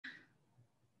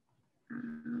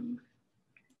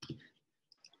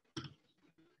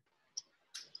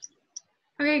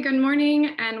Good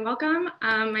morning and welcome.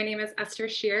 My name is Esther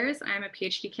Shears. I'm a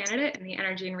PhD candidate in the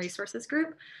Energy and Resources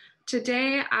group.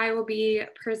 Today, I will be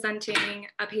presenting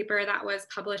a paper that was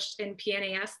published in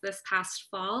PNAS this past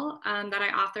fall that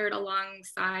I authored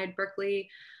alongside Berkeley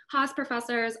Haas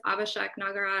professors Abhishek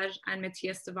Nagaraj and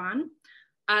Matthias Devan.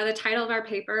 The title of our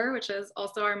paper, which is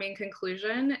also our main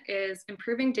conclusion, is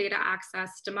Improving Data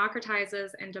Access,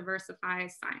 Democratizes and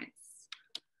Diversifies Science.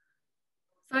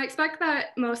 So I expect that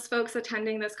most folks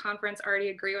attending this conference already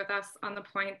agree with us on the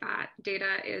point that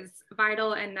data is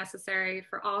vital and necessary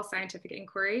for all scientific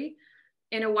inquiry.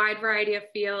 In a wide variety of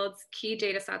fields, key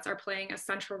data sets are playing a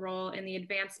central role in the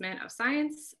advancement of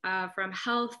science, from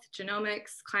health,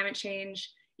 genomics, climate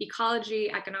change, ecology,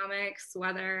 economics,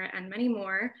 weather, and many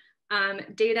more.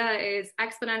 Data is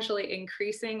exponentially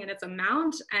increasing in its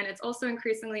amount, and it's also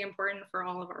increasingly important for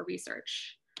all of our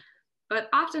research. But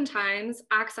oftentimes,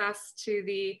 access to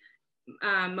the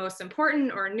most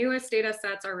important or newest data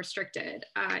sets are restricted.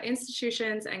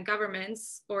 Institutions and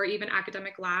governments, or even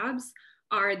academic labs,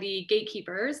 are the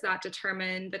gatekeepers that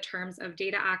determine the terms of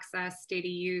data access, data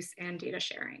use, and data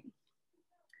sharing.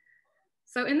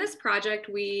 So in this project,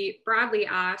 we broadly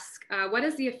ask, what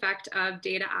is the effect of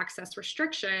data access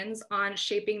restrictions on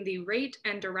shaping the rate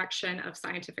and direction of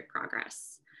scientific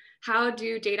progress? How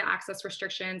do data access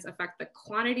restrictions affect the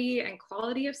quantity and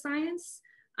quality of science?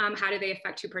 How do they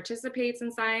affect who participates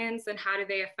in science? And how do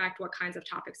they affect what kinds of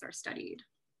topics are studied?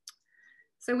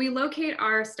 So we locate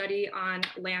our study on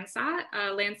Landsat.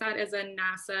 Landsat is a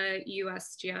NASA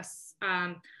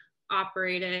USGS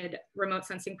operated remote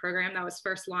sensing program that was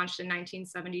first launched in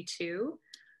 1972.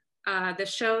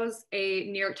 This shows a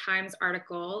New York Times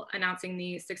article announcing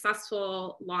the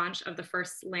successful launch of the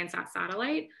first Landsat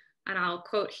satellite. And I'll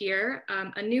quote here,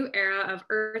 a new era of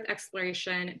Earth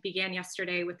exploration began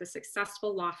yesterday with the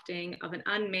successful lofting of an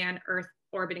unmanned Earth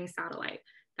orbiting satellite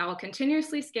that will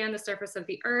continuously scan the surface of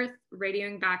the Earth,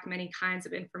 radioing back many kinds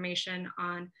of information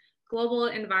on global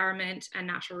environment and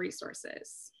natural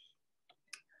resources.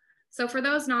 So for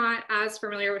those not as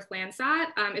familiar with Landsat,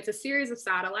 it's a series of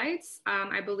satellites.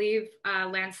 I believe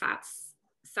Landsat's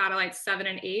satellites 7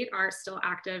 and 8 are still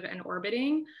active and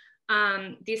orbiting.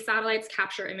 These satellites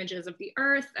capture images of the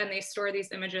Earth and they store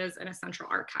these images in a central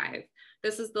archive.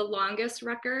 This is the longest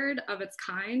record of its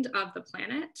kind of the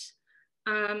planet.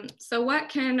 So what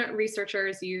can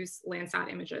researchers use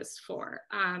Landsat images for?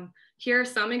 Here are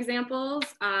some examples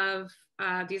of,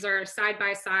 these are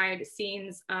side-by-side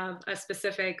scenes of a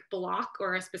specific block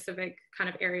or a specific kind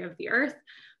of area of the Earth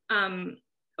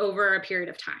over a period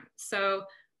of time. So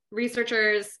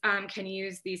researchers can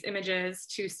use these images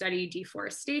to study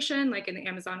deforestation, like in the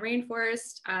Amazon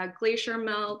rainforest, glacier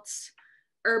melt,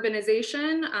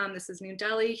 urbanization, this is New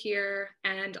Delhi here,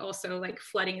 and also like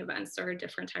flooding events or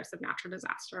different types of natural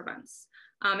disaster events.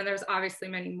 And there's obviously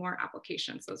many more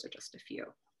applications, those are just a few.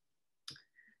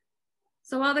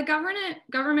 So while the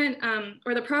government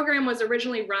or the program was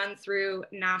originally run through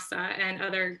NASA and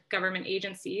other government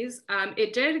agencies,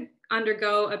 it did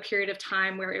undergo a period of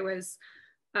time where it was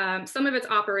some of its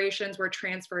operations were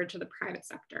transferred to the private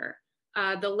sector.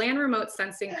 The Land Remote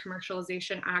Sensing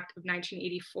Commercialization Act of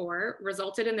 1984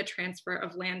 resulted in the transfer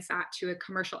of Landsat to a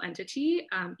commercial entity,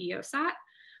 EOSat.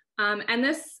 And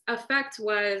this effect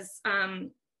was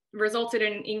resulted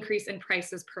in an increase in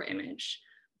prices per image.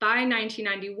 By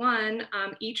 1991,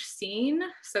 each scene,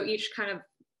 so each kind of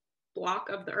block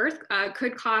of the Earth,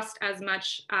 could cost as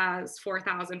much as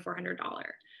 $4,400.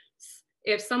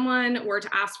 If someone were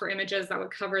to ask for images that would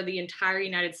cover the entire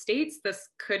United States, this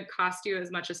could cost you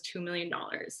as much as $2 million.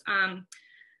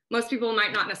 Most people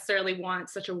might not necessarily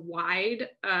want such a wide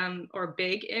or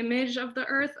big image of the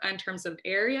Earth in terms of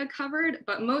area covered,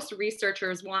 but most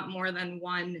researchers want more than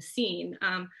one scene,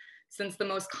 since the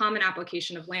most common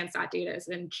application of Landsat data is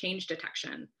in change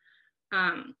detection.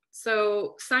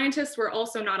 So scientists were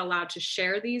also not allowed to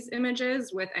share these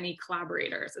images with any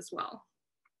collaborators as well.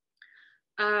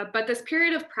 But this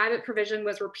period of private provision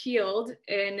was repealed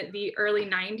in the early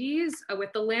 90s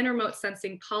with the Land Remote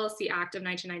Sensing Policy Act of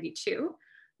 1992,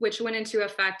 which went into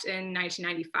effect in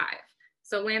 1995.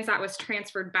 So Landsat was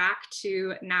transferred back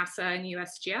to NASA and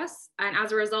USGS, and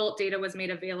as a result, data was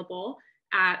made available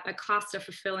at a cost of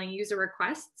fulfilling user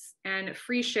requests, and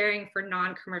free sharing for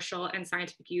non-commercial and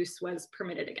scientific use was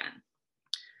permitted again.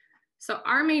 So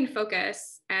our main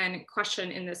focus and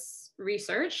question in this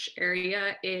research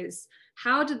area is,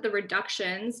 how did the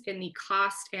reductions in the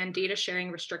cost and data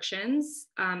sharing restrictions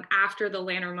after the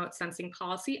Land Remote Sensing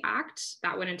Policy Act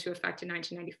that went into effect in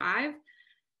 1995,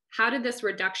 how did this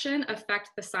reduction affect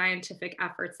the scientific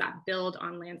efforts that build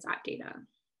on Landsat data?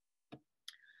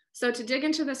 So to dig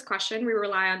into this question, we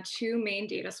rely on two main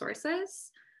data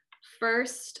sources.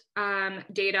 First,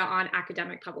 data on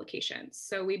academic publications.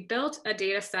 So we built a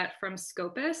data set from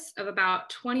Scopus of about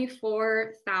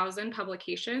 24,000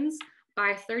 publications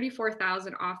by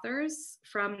 34,000 authors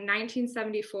from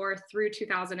 1974 through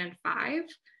 2005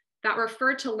 that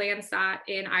refer to Landsat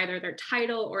in either their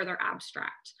title or their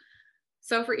abstract.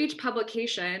 So for each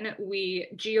publication, we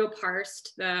geoparsed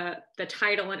the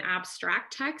title and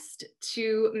abstract text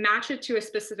to match it to a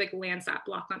specific Landsat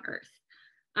block on Earth.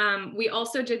 We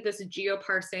also did this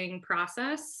geoparsing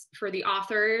process for the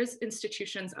authors'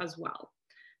 institutions as well.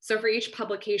 So for each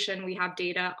publication, we have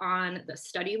data on the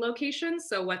study location,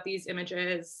 so what these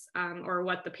images or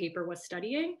what the paper was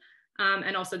studying,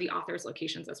 and also the author's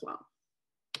locations as well.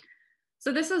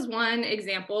 So this is one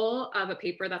example of a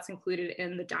paper that's included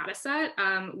in the data set.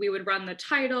 We would run the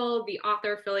title, the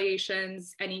author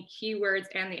affiliations, any keywords,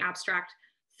 and the abstract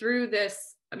through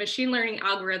this machine learning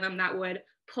algorithm that would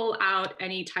pull out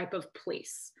any type of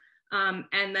place.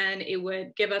 And then it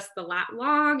would give us the lat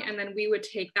long, and then we would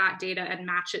take that data and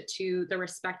match it to the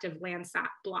respective Landsat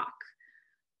block.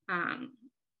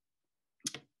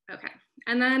 Okay,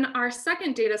 and then our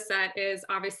second data set is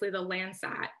obviously the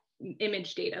Landsat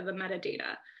image data, the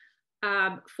metadata.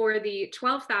 For the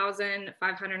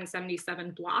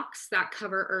 12,577 blocks that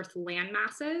cover Earth land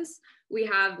masses, we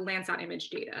have Landsat image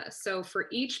data. So for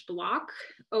each block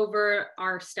over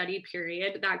our study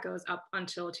period, that goes up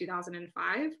until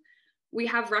 2005, we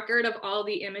have record of all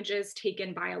the images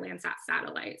taken by a Landsat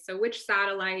satellite. So which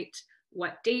satellite,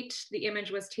 what date the image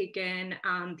was taken,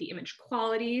 the image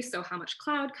quality, so how much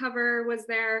cloud cover was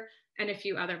there, and a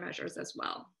few other measures as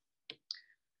well.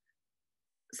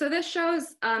 So this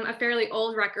shows a fairly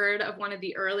old record of one of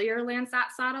the earlier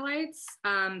Landsat satellites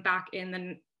back in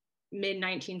the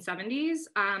mid-1970s.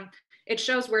 It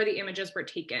shows where the images were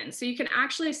taken. So you can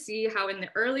actually see how in the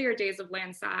earlier days of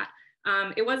Landsat,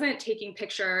 it wasn't taking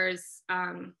pictures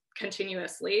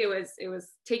continuously. It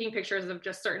was taking pictures of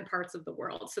just certain parts of the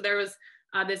world. So there was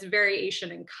this variation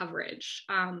in coverage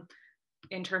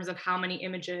in terms of how many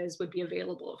images would be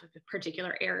available of a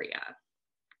particular area.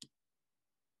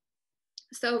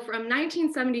 So from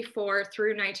 1974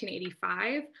 through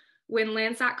 1985, when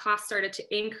Landsat costs started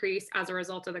to increase as a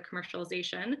result of the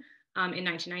commercialization in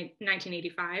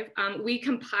 1985, we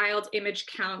compiled image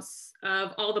counts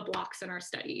of all the blocks in our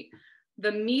study.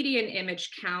 The median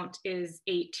image count is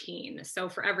 18. So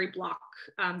for every block,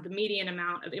 the median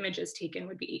amount of images taken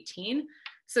would be 18.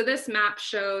 So this map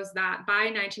shows that by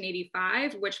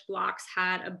 1985, which blocks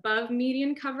had above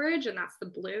median coverage, and that's the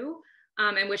blue,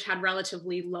 and which had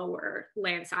relatively lower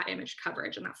Landsat image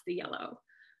coverage, and that's the yellow.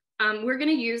 We're going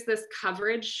to use this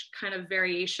coverage kind of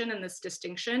variation and this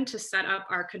distinction to set up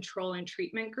our control and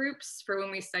treatment groups for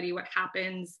when we study what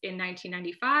happens in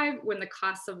 1995 when the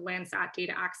costs of Landsat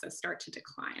data access start to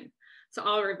decline. So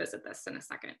I'll revisit this in a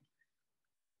second.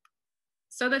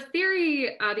 So the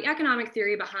theory, the economic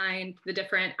theory behind the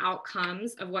different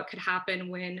outcomes of what could happen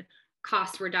when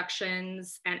cost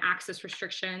reductions and access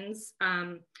restrictions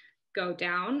go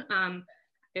down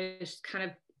is kind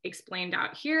of explained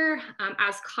out here.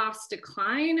 As costs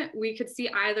decline, we could see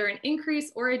either an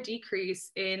increase or a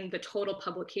decrease in the total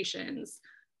publications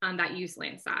that use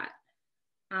Landsat.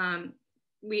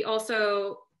 We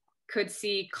also could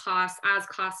see as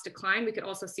costs decline, we could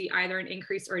also see either an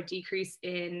increase or a decrease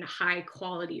in high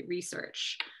quality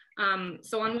research.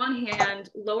 So on one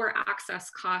hand, lower access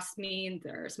costs mean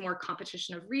there's more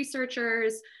competition of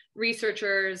researchers.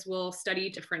 Researchers will study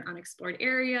different unexplored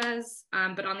areas.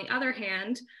 But on the other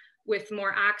hand, with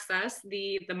more access,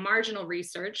 the marginal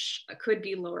research could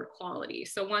be lower quality.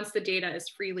 So once the data is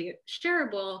freely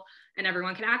shareable and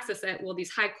everyone can access it, will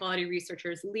these high quality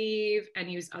researchers leave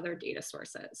and use other data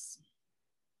sources?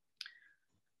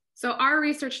 So our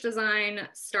research design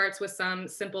starts with some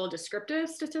simple descriptive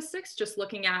statistics, just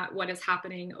looking at what is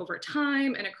happening over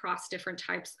time and across different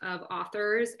types of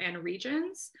authors and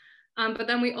regions. But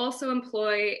then we also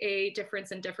employ a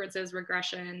difference in differences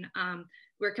regression.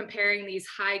 We're comparing these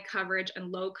high coverage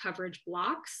and low coverage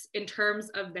blocks in terms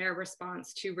of their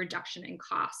response to reduction in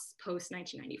costs post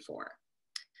 1994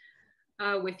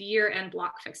 with year-end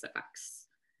block fixed effects.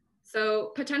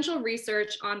 So potential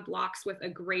research on blocks with a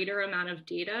greater amount of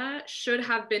data should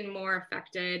have been more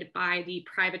affected by the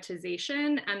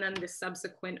privatization and then the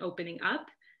subsequent opening up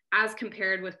as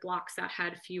compared with blocks that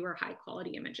had fewer high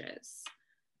quality images.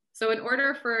 So in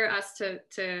order for us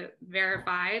to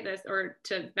verify this or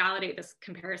to validate this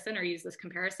comparison or use this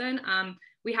comparison,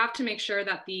 we have to make sure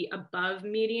that the above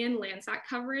median Landsat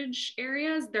coverage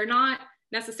areas, they're not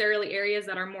necessarily areas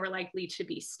that are more likely to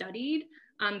be studied.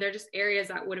 They're just areas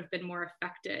that would have been more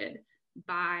affected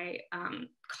by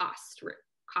cost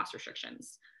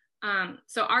restrictions.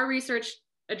 So our research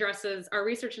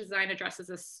design addresses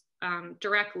this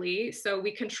directly. So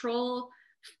we control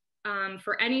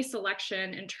for any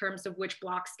selection in terms of which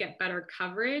blocks get better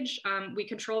coverage. We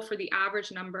control for the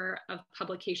average number of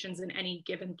publications in any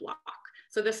given block.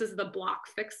 So this is the block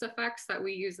fixed effects that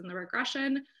we use in the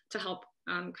regression to help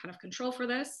kind of control for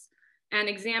this, and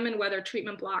examine whether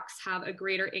treatment blocks have a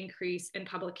greater increase in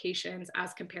publications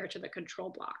as compared to the control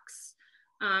blocks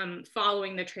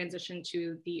following the transition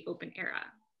to the open era.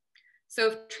 So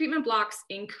if treatment blocks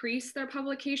increase their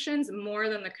publications more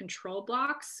than the control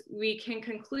blocks, we can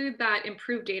conclude that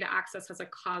improved data access has a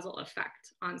causal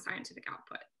effect on scientific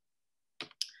output.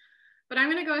 But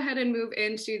I'm going to go ahead and move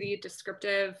into the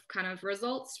descriptive kind of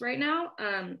results right now.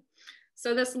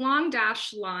 So this long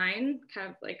dashed line kind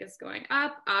of like is going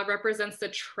up, represents the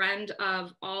trend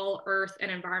of all earth and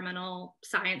environmental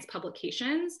science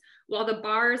publications, while the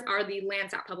bars are the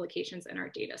Landsat publications in our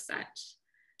data set.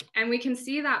 And we can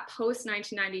see that post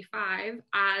 1995,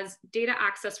 as data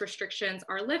access restrictions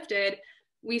are lifted,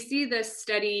 we see this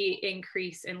steady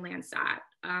increase in Landsat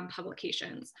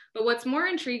publications. But what's more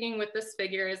intriguing with this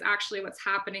figure is actually what's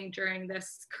happening during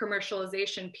this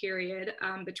commercialization period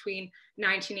between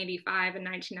 1985 and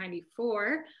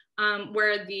 1994,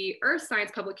 where the Earth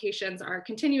science publications are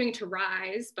continuing to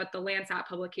rise, but the Landsat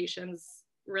publications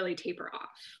really taper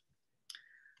off.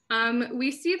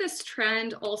 We see this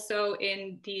trend also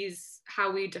in these,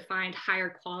 how we defined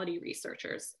higher quality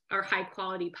researchers or high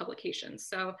quality publications.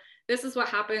 So this is what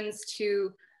happens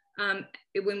to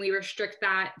when we restrict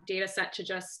that data set to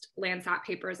just Landsat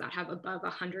papers that have above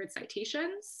 100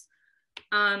 citations.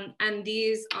 And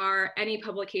these are any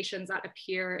publications that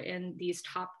appear in these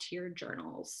top tier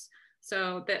journals.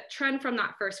 So the trend from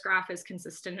that first graph is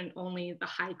consistent in only the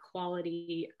high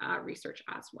quality research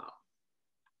as well.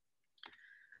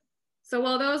 So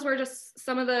while those were just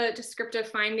some of the descriptive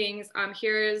findings,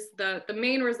 here is the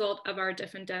main result of our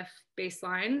diff and diff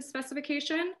baseline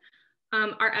specification.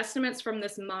 Our estimates from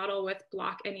this model with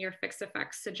block and year fixed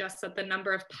effects suggest that the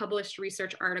number of published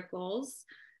research articles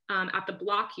at the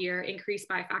block year increased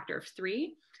by a factor of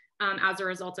 3 as a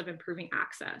result of improving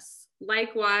access.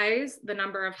 Likewise, the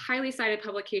number of highly cited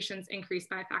publications increased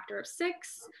by a factor of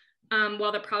 6,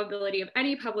 while the probability of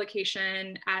any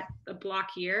publication at the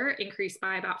block year increased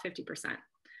by about 50%.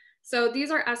 So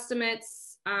these are estimates.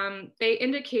 They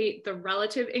indicate the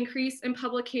relative increase in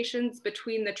publications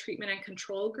between the treatment and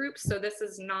control groups. So this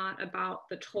is not about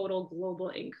the total global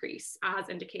increase as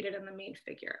indicated in the main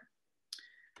figure.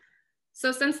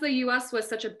 So since the US was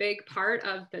such a big part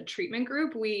of the treatment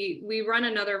group, we run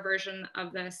another version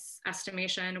of this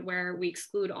estimation where we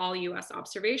exclude all US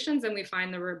observations, and we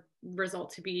find the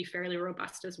result to be fairly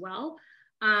robust as well.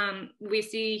 We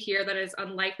see here that it is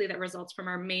unlikely that results from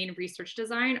our main research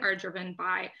design are driven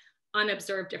by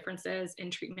unobserved differences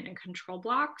in treatment and control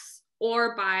blocks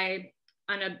or by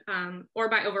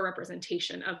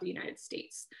overrepresentation of the United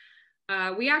States.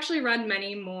 We actually run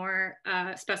many more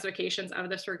specifications of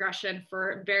this regression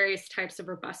for various types of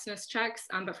robustness checks,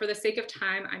 but for the sake of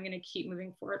time, I'm going to keep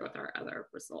moving forward with our other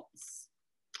results.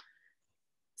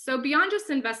 So beyond just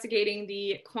investigating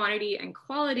the quantity and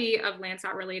quality of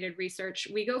Landsat related research,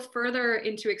 we go further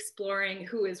into exploring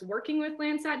who is working with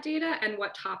Landsat data and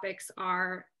what topics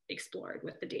are explored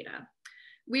with the data.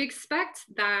 We expect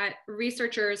that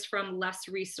researchers from less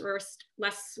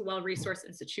well-resourced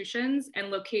institutions and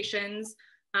locations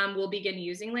will begin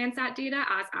using Landsat data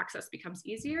as access becomes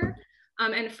easier.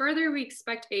 And further, we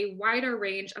expect a wider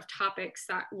range of topics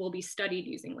that will be studied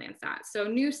using Landsat. So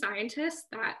new scientists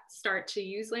that start to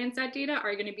use Landsat data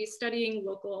are going to be studying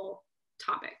local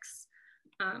topics.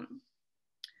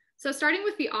 So starting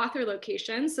with the author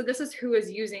location, so this is who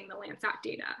is using the Landsat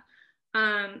data.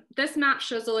 This map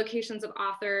shows the locations of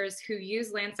authors who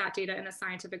use Landsat data in a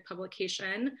scientific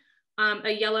publication.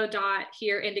 A yellow dot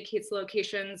here indicates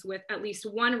locations with at least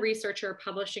one researcher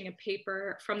publishing a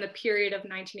paper from the period of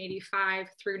 1985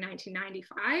 through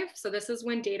 1995. So this is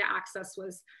when data access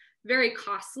was very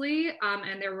costly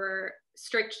and there were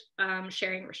strict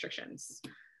sharing restrictions.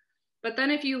 But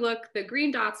then if you look, the green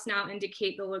dots now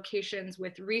indicate the locations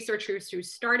with researchers who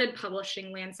started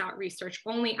publishing Landsat research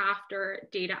only after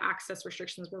data access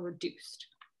restrictions were reduced.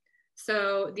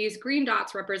 So these green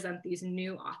dots represent these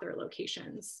new author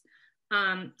locations.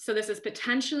 So this is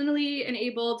potentially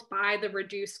enabled by the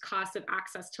reduced cost of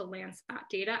access to Landsat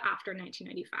data after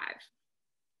 1995.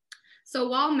 So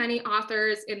while many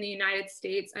authors in the United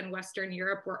States and Western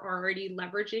Europe were already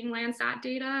leveraging Landsat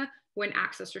data when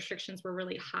access restrictions were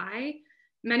really high,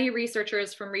 Many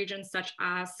researchers from regions such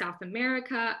as South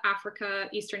America, Africa,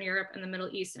 Eastern Europe, and the Middle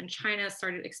East and China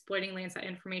started exploiting Landsat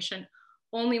information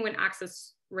only when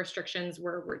access restrictions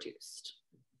were reduced.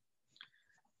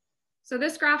 So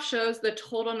this graph shows the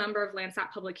total number of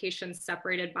Landsat publications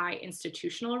separated by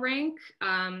institutional rank.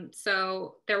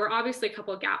 So there were obviously a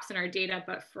couple of gaps in our data,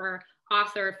 but for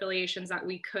author affiliations that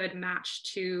we could match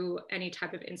to any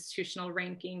type of institutional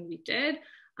ranking, we did.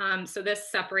 So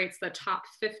this separates the top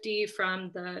 50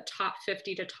 from the top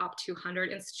 50 to top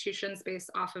 200 institutions based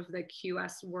off of the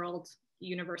QS World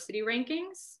University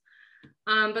rankings.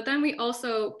 But then we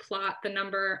also plot the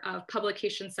number of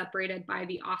publications separated by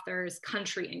the author's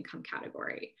country income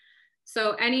category.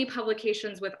 So any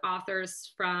publications with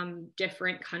authors from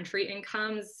different country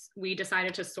incomes, we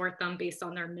decided to sort them based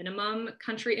on their minimum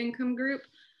country income group,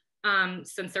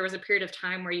 since there was a period of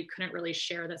time where you couldn't really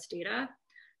share this data.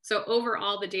 So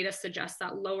overall, the data suggests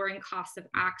that lowering costs of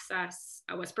access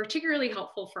was particularly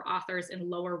helpful for authors in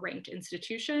lower ranked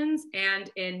institutions and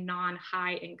in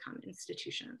non-high income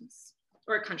institutions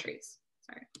or countries,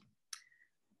 sorry.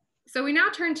 So we now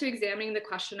turn to examining the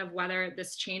question of whether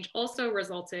this change also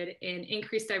resulted in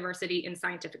increased diversity in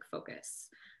scientific focus.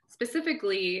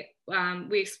 Specifically,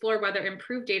 we explore whether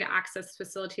improved data access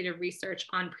facilitated research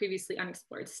on previously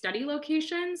unexplored study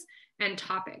locations and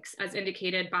topics as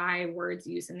indicated by words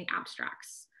used in the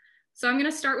abstracts. So I'm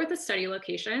going to start with the study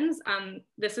locations.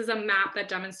 This is a map that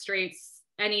demonstrates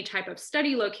any type of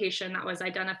study location that was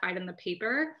identified in the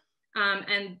paper.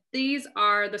 And these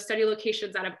are the study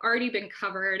locations that have already been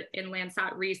covered in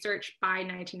Landsat research by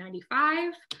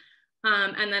 1995.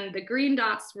 And then the green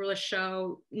dots will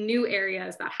show new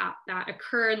areas that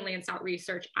occur in Landsat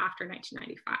research after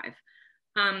 1995.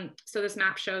 So this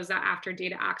map shows that after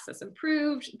data access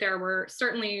improved, there were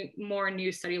certainly more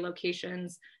new study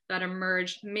locations that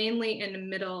emerged mainly in the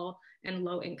middle and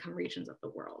low income regions of the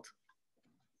world.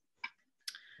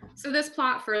 So this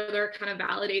plot further kind of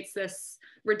validates this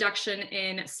reduction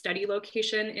in study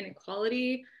location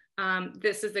inequality.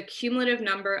 This is the cumulative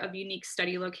number of unique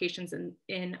study locations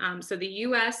so the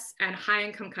US and high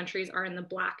income countries are in the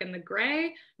black and the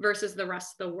gray versus the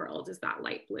rest of the world is that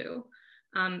light blue.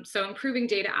 So improving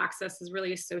data access is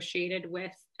really associated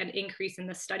with an increase in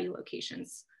the study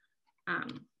locations.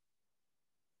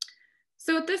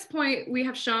 So at this point, we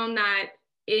have shown that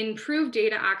improved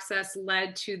data access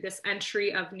led to this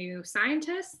entry of new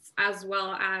scientists, as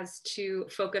well as to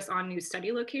focus on new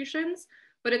study locations,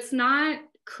 but it's not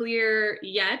clear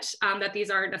yet that these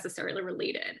are necessarily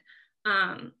related.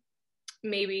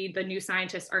 Maybe the new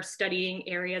scientists are studying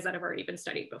areas that have already been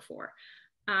studied before.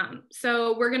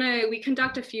 So we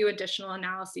conduct a few additional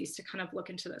analyses to kind of look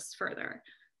into this further.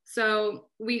 So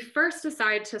we first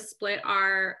decide to split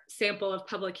our sample of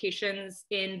publications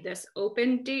in this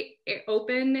open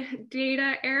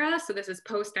data era. So this is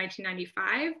post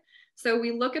 1995. So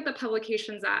we look at the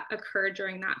publications that occurred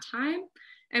during that time,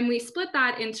 and we split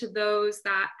that into those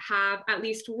that have at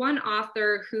least one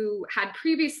author who had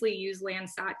previously used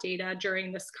Landsat data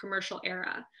during this commercial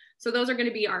era. So those are going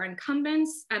to be our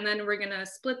incumbents, and then we're going to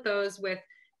split those with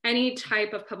any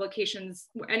type of publications,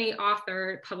 any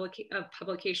author of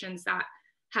publications that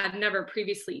had never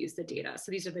previously used the data.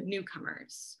 So these are the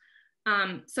newcomers.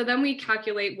 So then we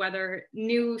calculate whether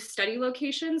new study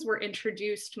locations were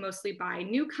introduced mostly by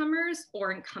newcomers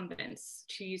or incumbents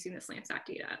to using this Landsat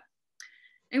data.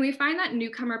 And we find that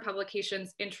newcomer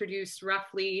publications introduced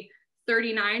roughly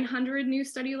 3,900 new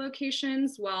study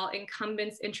locations, while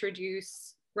incumbents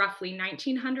introduce roughly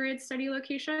 1,900 study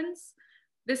locations.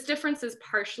 This difference is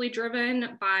partially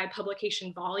driven by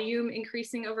publication volume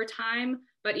increasing over time,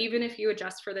 but even if you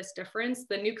adjust for this difference,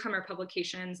 the newcomer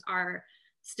publications are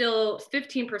still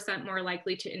 15% more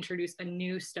likely to introduce a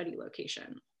new study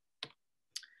location.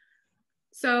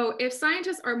 So if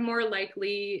scientists are more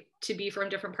likely to be from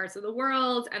different parts of the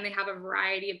world and they have a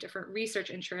variety of different research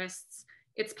interests,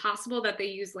 it's possible that they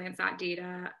use Landsat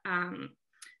data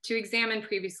to examine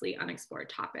previously unexplored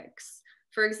topics.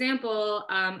 For example,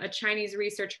 a Chinese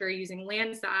researcher using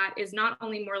Landsat is not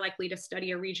only more likely to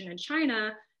study a region in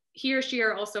China, he or she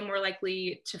are also more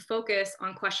likely to focus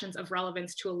on questions of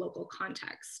relevance to a local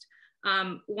context.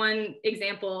 One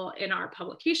example in our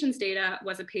publications data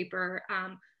was a paper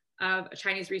of a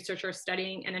Chinese researcher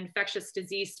studying an infectious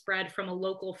disease spread from a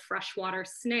local freshwater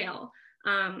snail.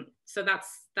 So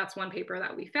that's one paper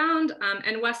that we found,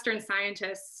 and Western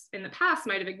scientists in the past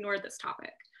might have ignored this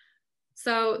topic.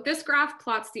 So this graph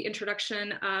plots the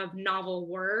introduction of novel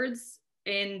words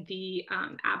in the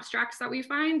abstracts that we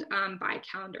find by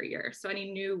calendar year. So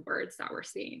any new words that we're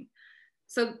seeing.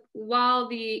 So while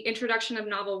the introduction of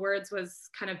novel words was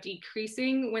kind of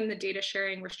decreasing when the data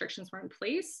sharing restrictions were in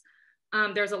place,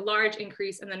 there's a large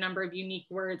increase in the number of unique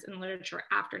words in literature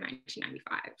after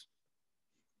 1995.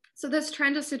 So this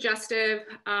trend is suggestive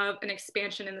of an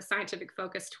expansion in the scientific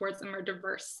focus towards a more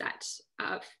diverse set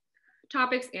of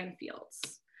topics and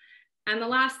fields. And the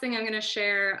last thing I'm going to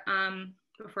share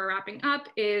before wrapping up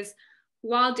is,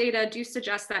 while data do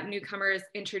suggest that newcomers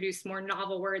introduce more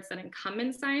novel words than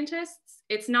incumbent scientists,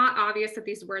 it's not obvious that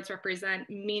these words represent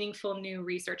meaningful new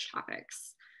research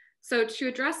topics. So to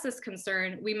address this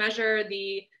concern, we measure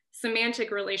the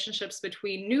semantic relationships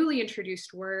between newly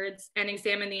introduced words and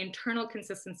examine the internal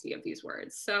consistency of these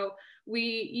words. So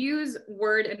we use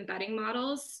word embedding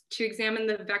models to examine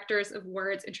the vectors of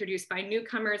words introduced by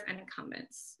newcomers and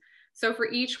incumbents. So for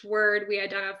each word, we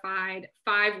identified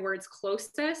 5 words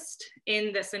closest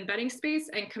in this embedding space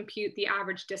and compute the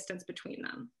average distance between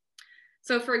them.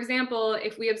 So for example,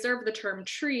 if we observe the term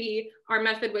tree, our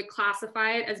method would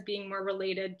classify it as being more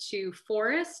related to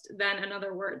forest than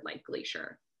another word like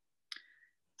glacier.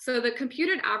 So the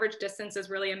computed average distance is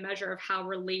really a measure of how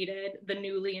related the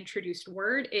newly introduced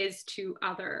word is to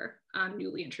other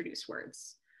newly introduced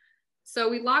words. So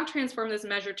we log transform this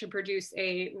measure to produce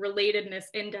a relatedness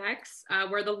index,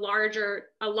 where a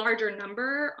larger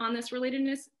number on this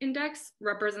relatedness index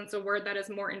represents a word that is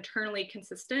more internally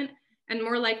consistent and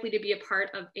more likely to be a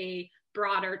part of a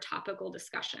broader topical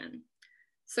discussion.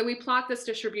 So we plot this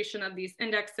distribution of these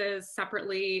indexes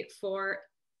separately for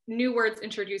new words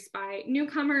introduced by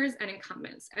newcomers and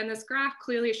incumbents. And this graph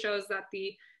clearly shows that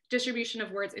the distribution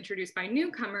of words introduced by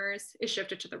newcomers is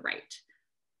shifted to the right.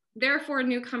 Therefore,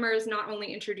 newcomers not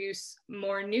only introduce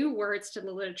more new words to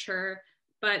the literature,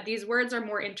 but these words are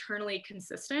more internally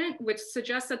consistent, which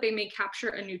suggests that they may capture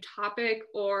a new topic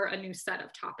or a new set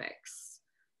of topics.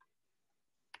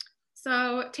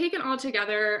 So taken all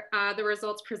together, the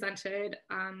results presented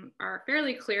are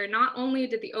fairly clear. Not only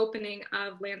did the opening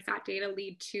of Landsat data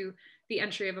lead to the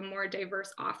entry of a more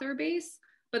diverse author base,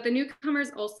 but the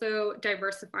newcomers also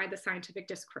diversified the scientific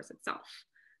discourse itself.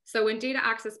 So when data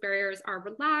access barriers are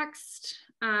relaxed,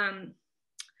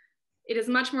 it is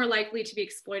much more likely to be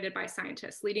exploited by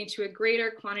scientists, leading to a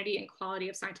greater quantity and quality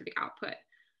of scientific output.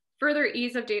 Further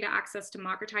ease of data access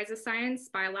democratizes science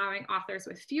by allowing authors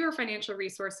with fewer financial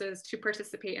resources to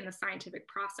participate in the scientific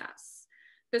process.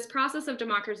 This process of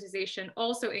democratization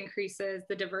also increases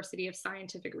the diversity of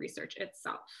scientific research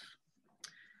itself.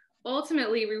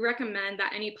 Ultimately, we recommend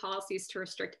that any policies to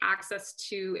restrict access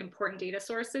to important data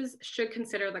sources should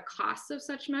consider the costs of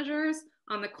such measures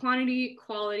on the quantity,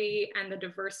 quality, and the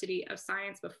diversity of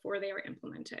science before they are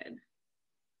implemented.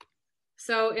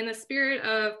 So in the spirit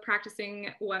of practicing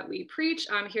what we preach,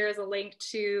 here is a link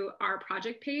to our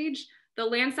project page. The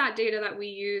Landsat data that we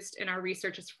used in our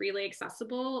research is freely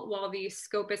accessible, while the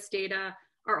Scopus data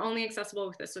are only accessible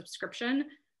with a subscription.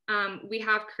 We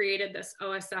have created this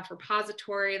OSF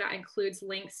repository that includes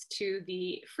links to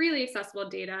the freely accessible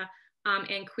data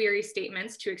and query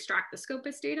statements to extract the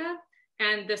Scopus data.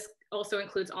 And this also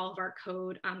includes all of our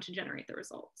code to generate the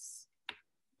results.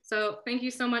 So thank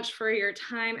you so much for your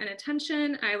time and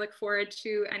attention. I look forward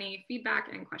to any feedback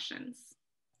and questions.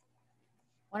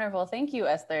 Wonderful, thank you,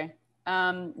 Esther.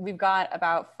 We've got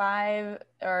about 5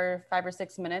 or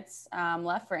 6 minutes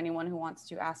left for anyone who wants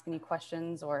to ask any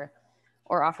questions or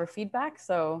offer feedback.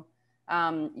 So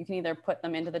you can either put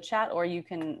them into the chat or you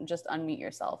can just unmute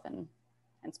yourself and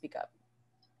speak up.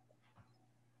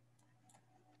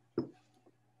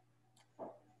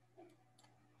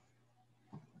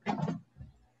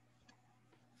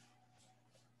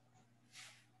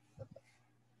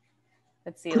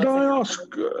 Let's see. Could I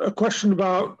ask a question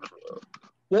about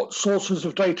what sources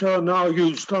of data are now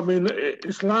used? I mean,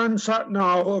 is Landsat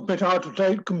now a bit out of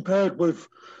date compared with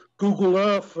Google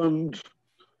Earth and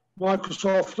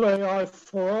Microsoft AI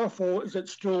for Earth, or is it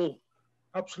still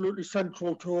absolutely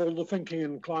central to all the thinking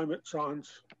in climate science?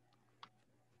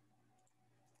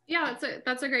 Yeah,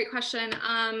 that's a great question.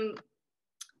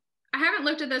 I haven't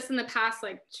looked at this in the past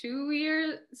like 2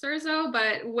 years or so,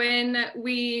 but when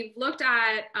we looked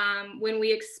at, when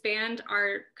we expand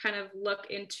our kind of look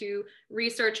into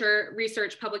research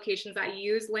publications that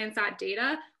use Landsat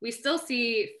data, we still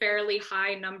see fairly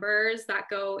high numbers that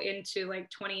go into like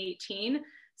 2018.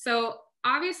 So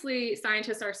obviously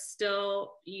scientists are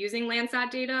still using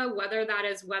Landsat data, whether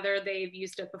they've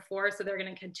used it before, so they're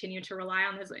going to continue to rely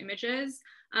on those images.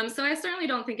 So I certainly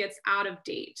don't think it's out of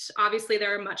date. Obviously,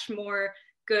 there are much more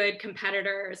good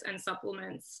competitors and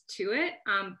supplements to it,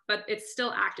 but it's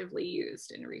still actively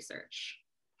used in research.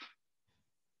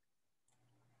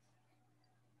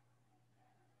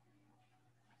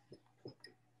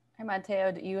 Hi,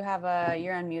 Matteo. You're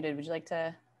unmuted. Would you like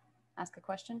to ask a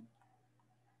question?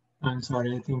 I'm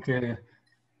sorry, I think it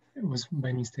was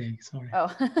by mistake, sorry.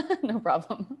 Oh, no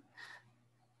problem.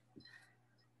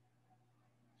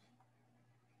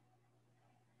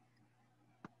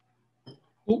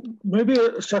 Well, maybe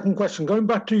a second question. Going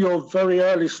back to your very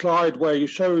early slide where you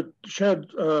showed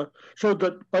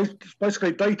that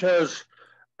basically data has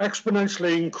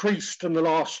exponentially increased in the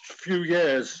last few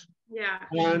years. Yeah.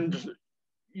 And,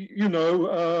 you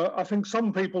know, I think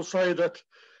some people say that,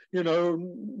 you know,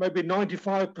 maybe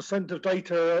 95% of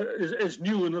data is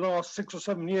new in the last 6 or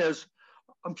 7 years.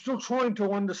 I'm still trying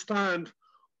to understand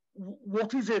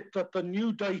what is it that the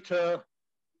new data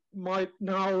might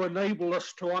now enable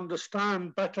us to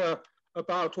understand better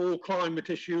about all climate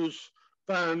issues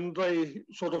than the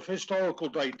sort of historical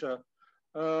data.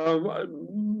 I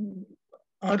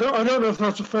don't know if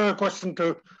that's a fair question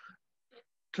to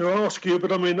ask you,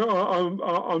 but I mean,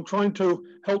 I'm trying to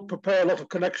help prepare a lot of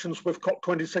connections with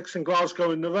COP26 in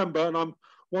Glasgow in November, and I'm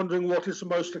wondering what is the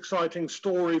most exciting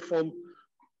story from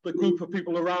the group of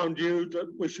people around you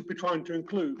that we should be trying to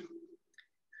include.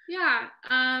 Yeah,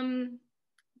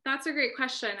 that's a great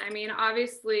question. I mean,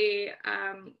 obviously,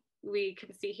 we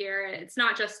can see here, it's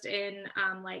not just in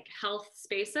like health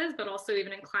spaces, but also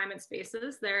even in climate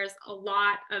spaces. There's a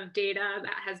lot of data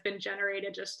that has been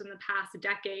generated just in the past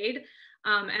decade.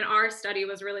 And our study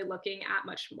was really looking at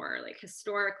much more like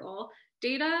historical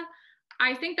data.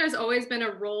 I think there's always been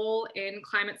a role in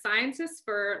climate scientists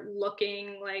for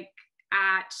looking like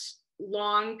at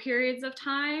long periods of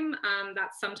time.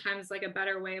 That's sometimes like a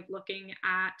better way of looking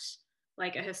at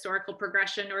like a historical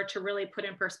progression, or to really put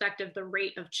in perspective the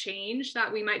rate of change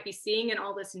that we might be seeing in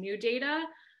all this new data.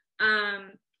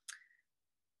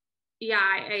 Yeah,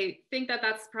 I think that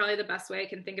that's probably the best way I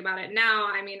can think about it now.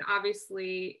 I mean,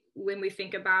 obviously, when we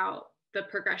think about the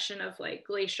progression of like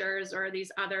glaciers or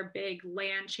these other big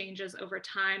land changes over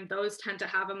time, those tend to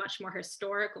have a much more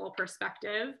historical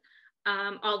perspective.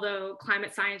 Although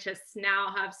climate scientists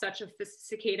now have such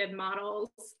sophisticated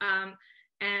models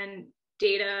and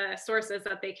data sources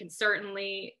that they can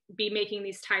certainly be making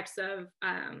these types of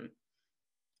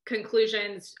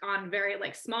conclusions on very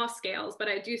like small scales, but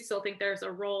I do still think there's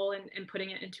a role in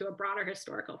putting it into a broader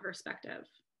historical perspective.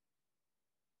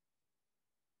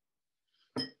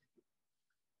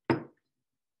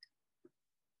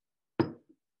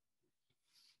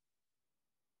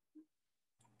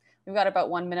 We've got about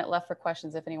 1 minute left for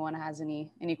questions if anyone has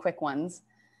any quick ones.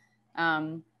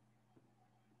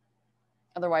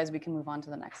 Otherwise, we can move on to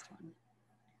the next one.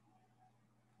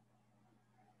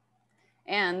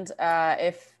 And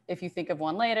if you think of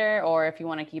one later, or if you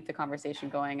want to keep the conversation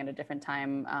going at a different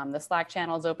time, the Slack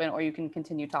channel is open, or you can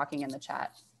continue talking in the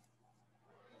chat.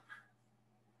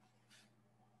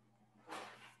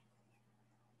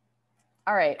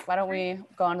 All right, why don't we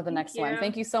go on to the next one?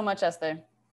 Thank you so much, Esther.